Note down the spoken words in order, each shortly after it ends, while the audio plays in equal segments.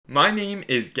My name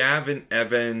is Gavin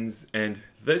Evans, and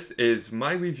this is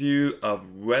my review of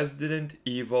Resident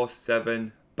Evil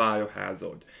 7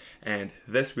 Biohazard. And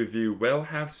this review will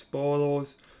have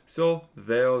spoilers, so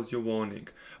there's your warning.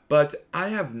 But I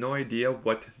have no idea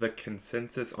what the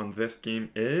consensus on this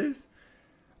game is.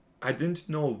 I didn't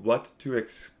know what to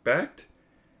expect,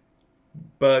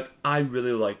 but I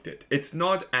really liked it. It's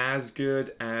not as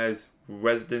good as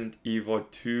Resident Evil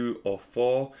 2 or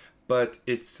 4, but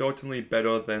it's certainly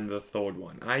better than the third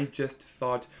one. I just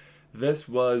thought this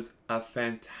was a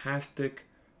fantastic,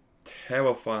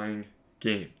 terrifying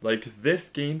game. Like, this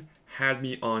game had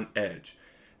me on edge.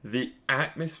 The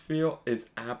atmosphere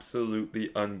is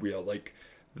absolutely unreal. Like,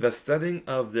 the setting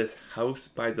of this house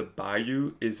by the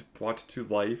bayou is brought to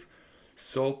life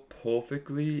so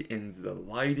perfectly in the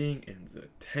lighting and the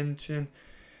tension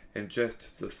and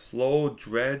just the slow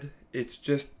dread. It's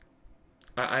just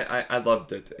I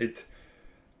loved it.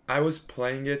 I was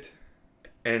playing it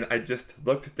and I just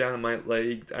looked down at my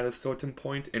legs at a certain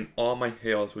point and all my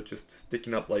hairs were just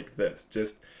sticking up like this.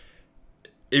 Just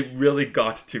it really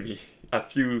got to me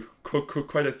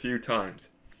quite a few times.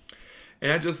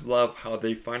 And I just love how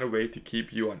they find a way to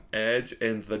keep you on edge,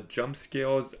 and the jump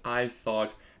scares I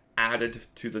thought added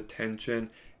to the tension.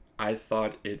 I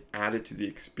thought it added to the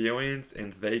experience,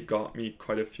 and they got me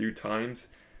quite a few times.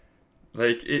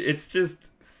 Like, it's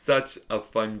just such a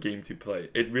fun game to play.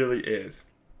 It really is.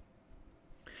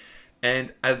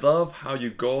 And I love how you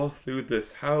go through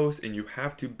this house and you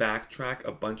have to backtrack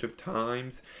a bunch of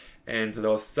times. And there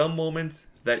are some moments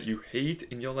that you hate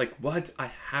and you're like, what?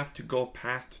 I have to go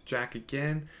past Jack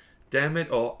again? Damn it.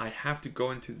 Or I have to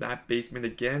go into that basement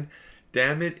again?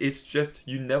 Damn it. It's just,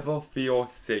 you never feel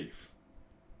safe.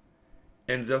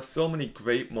 And there's so many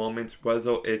great moments,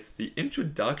 whether it's the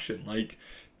introduction, like,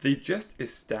 they just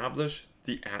establish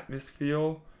the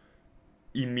atmosphere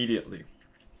immediately.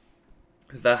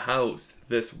 The house,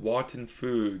 this rotten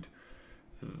food,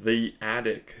 the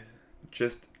attic,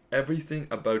 just everything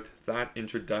about that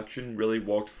introduction really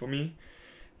worked for me.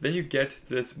 Then you get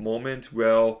this moment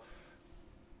where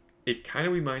it kind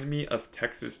of reminded me of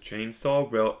Texas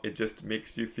Chainsaw, where it just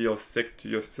makes you feel sick to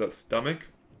your stomach.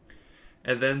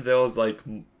 And then there's like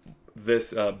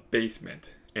this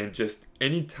basement. And just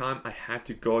anytime I had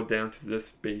to go down to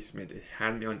this basement, it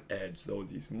had me on edge. There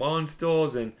was these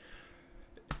monsters and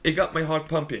it got my heart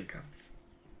pumping.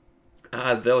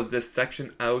 There was this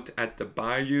section out at the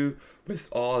bayou with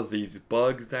all these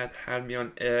bugs that had me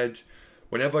on edge.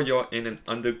 Whenever you're in an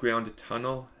underground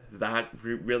tunnel, that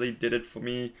really did it for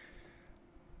me.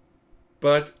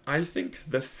 But I think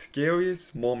the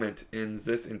scariest moment in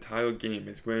this entire game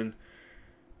is when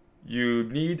you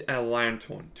need a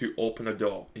lantern to open a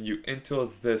door and you enter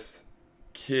this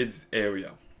kids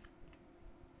area.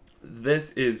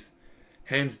 This is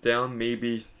hands down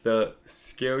maybe the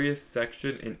scariest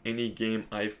section in any game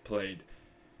I've played.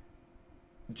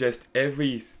 Just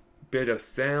every bit of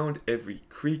sound, every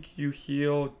creak you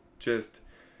hear, just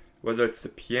whether it's the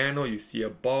piano, you see a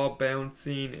ball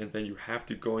bouncing and then you have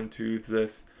to go into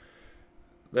this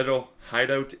little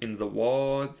hideout in the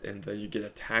walls and then you get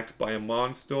attacked by a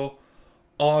monster.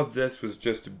 All of this was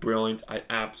just brilliant. I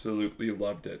absolutely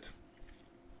loved it.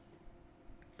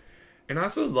 And I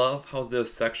also love how there's a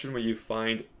section where you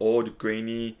find old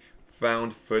grainy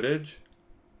found footage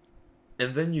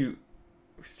and then you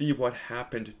see what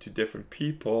happened to different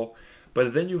people,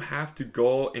 but then you have to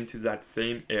go into that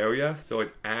same area, so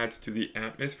it adds to the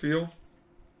atmosphere.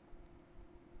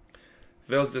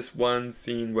 There's this one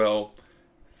scene where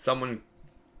someone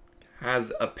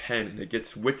has a pen and it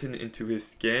gets written into his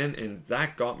skin, and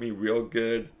that got me real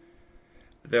good.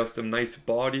 There's some nice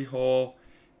body horror,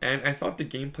 and I thought the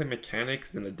gameplay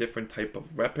mechanics and the different type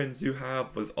of weapons you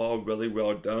have was all really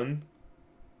well done.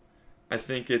 I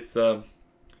think it's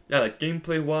like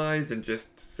gameplay wise and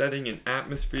just setting and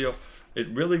atmosphere, it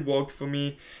really worked for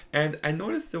me. And I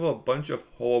noticed there were a bunch of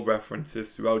horror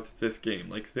references throughout this game.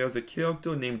 Like, there's a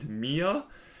character named Mia,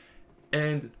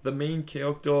 and the main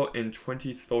character in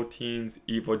 2013's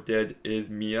Evil Dead is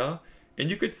Mia. And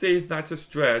you could say that's a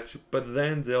stretch, but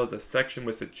then there's a section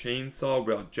with a chainsaw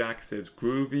where Jack says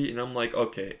groovy, and I'm like,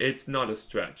 okay, it's not a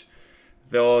stretch.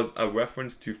 There's a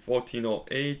reference to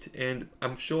 1408, and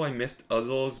I'm sure I missed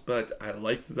others, but I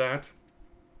liked that.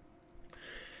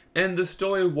 And the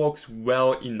story works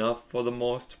well enough for the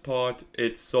most part.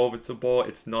 It's serviceable,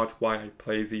 it's not why I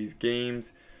play these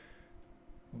games.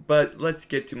 But let's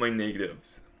get to my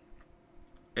negatives.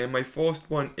 And my first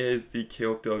one is the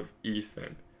character of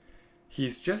Ethan.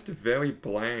 He's just very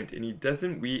bland and he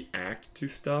doesn't react to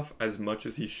stuff as much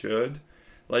as he should.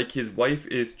 Like, his wife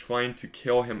is trying to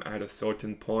kill him at a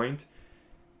certain point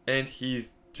and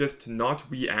he's just not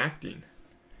reacting.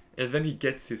 And then he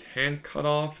gets his hand cut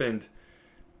off, and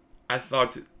I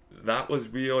thought that was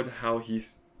weird how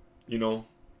he's,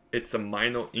 it's a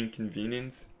minor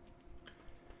inconvenience.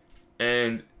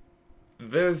 And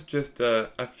there's just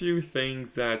a few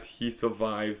things that he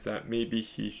survives that maybe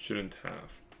he shouldn't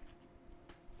have.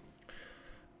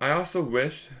 I also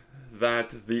wish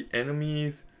that the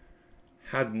enemies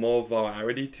had more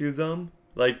variety to them.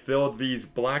 Like, there are these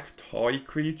black toy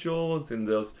creatures, and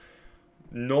there's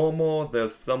normal,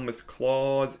 there's some with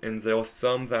claws, and there are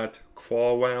some that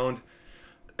crawl around.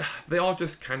 They all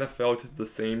just kind of felt the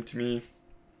same to me.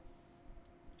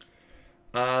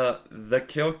 The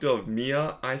character of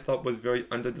Mia I thought was very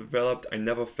underdeveloped. I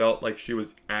never felt like she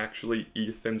was actually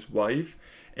Ethan's wife.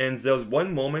 And there's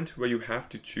one moment where you have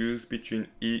to choose between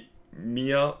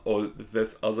Mia or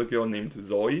this other girl named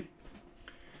Zoe.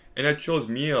 And I chose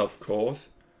Mia, of course.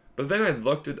 But then I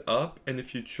looked it up, and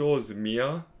if you chose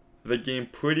Mia, the game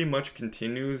pretty much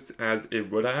continues as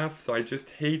it would have. So I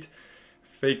just hate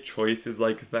fake choices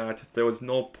like that. There was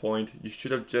no point. You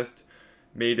should have just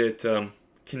made it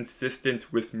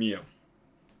consistent with Mia.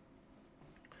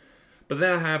 But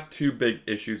then I have two big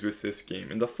issues with this game.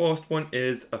 And the first one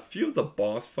is a few of the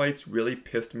boss fights really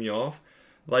pissed me off.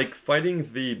 Like, fighting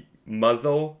the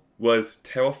mother was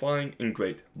terrifying and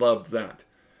great. Loved that.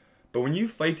 But when you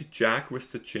fight Jack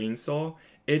with the chainsaw,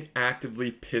 it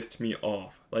actively pissed me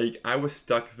off. Like, I was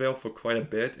stuck there for quite a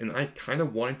bit, and I kind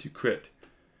of wanted to quit.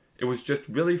 It was just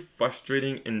really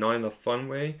frustrating and not in a fun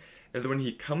way. And then when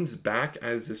he comes back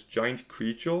as this giant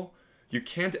creature, you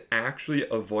can't actually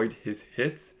avoid his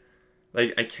hits.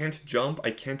 Like, I can't jump,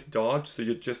 I can't dodge, so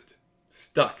you're just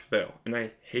stuck there. And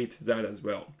I hate that as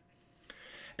well.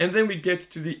 And then we get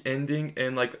to the ending,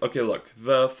 and like, okay, look,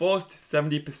 the first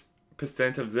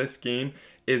 70% of this game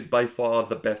is by far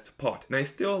the best part. And I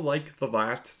still like the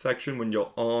last section when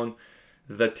you're on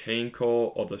the tanker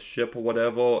or the ship or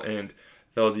whatever, and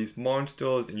there are these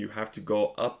monsters and you have to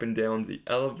go up and down the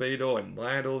elevator and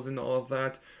ladders and all of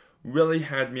that. Really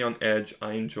had me on edge.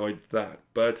 I enjoyed that.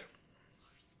 But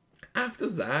after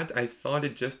that, I thought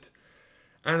it just,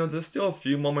 I don't know, there's still a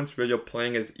few moments where you're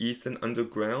playing as Ethan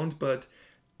underground, but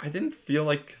I didn't feel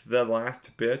like the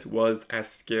last bit was as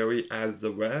scary as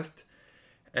the rest.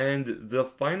 And the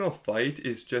final fight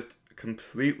is just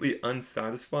completely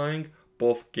unsatisfying,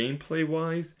 both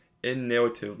gameplay-wise and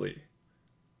narratively.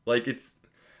 Like,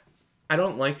 I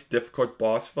don't like difficult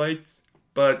boss fights,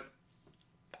 but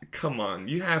come on,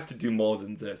 you have to do more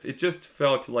than this. It just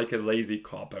felt like a lazy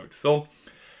cop-out. So,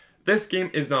 this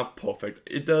game is not perfect.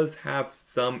 It does have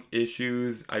some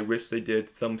issues. I wish they did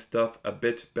some stuff a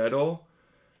bit better.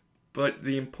 But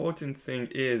the important thing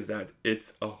is that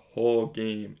it's a whole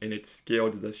game, and it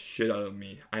scared the shit out of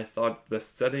me. I thought the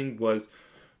setting was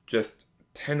just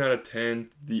 10 out of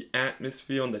 10. The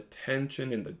atmosphere and the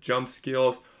tension and the jump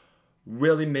scares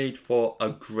really made for a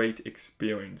great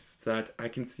experience that I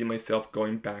can see myself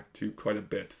going back to quite a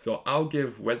bit. So I'll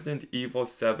give Resident Evil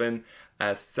 7 a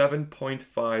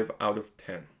 7.5 out of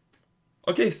 10.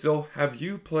 Okay, so have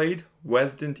you played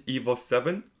Resident Evil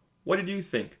 7? What did you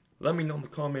think? Let me know in the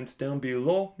comments down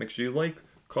below. Make sure you like,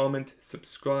 comment,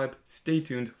 subscribe. Stay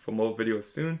tuned for more videos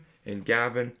soon. And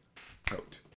Gavin, out.